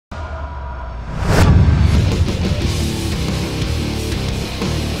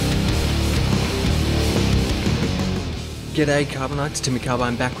G'day Carbonites,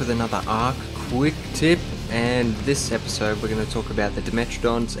 TimmyCarbine back with another Ark Quick Tip, and this episode we're going to talk about the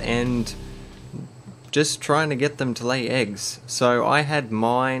Dimetrodons and just trying to get them to lay eggs. So I had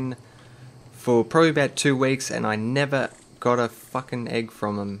mine for probably about 2 weeks and I never got a fucking egg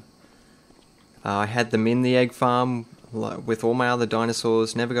from them. I had them in the egg farm with all my other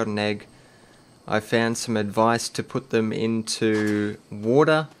dinosaurs, never got an egg. I found some advice to put them into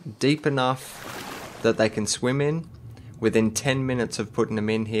water deep enough that they can swim in. Within 10 minutes of putting them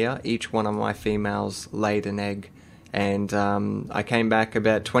in here, each one of my females laid an egg. And I came back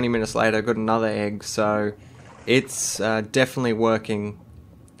about 20 minutes later, got another egg, so it's definitely working.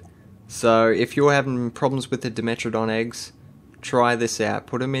 So if you're having problems with the Dimetrodon eggs, try this out.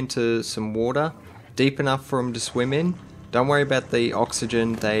 Put them into some water, deep enough for them to swim in. Don't worry about the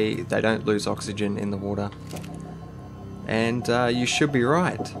oxygen, they don't lose oxygen in the water. And you should be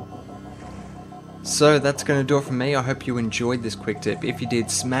right. So that's going to do it from me. I hope you enjoyed this quick tip. If you did,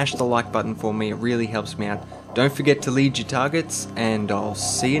 smash the like button for me, it really helps me out. Don't forget to lead your targets, and I'll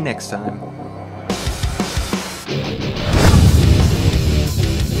see you next time.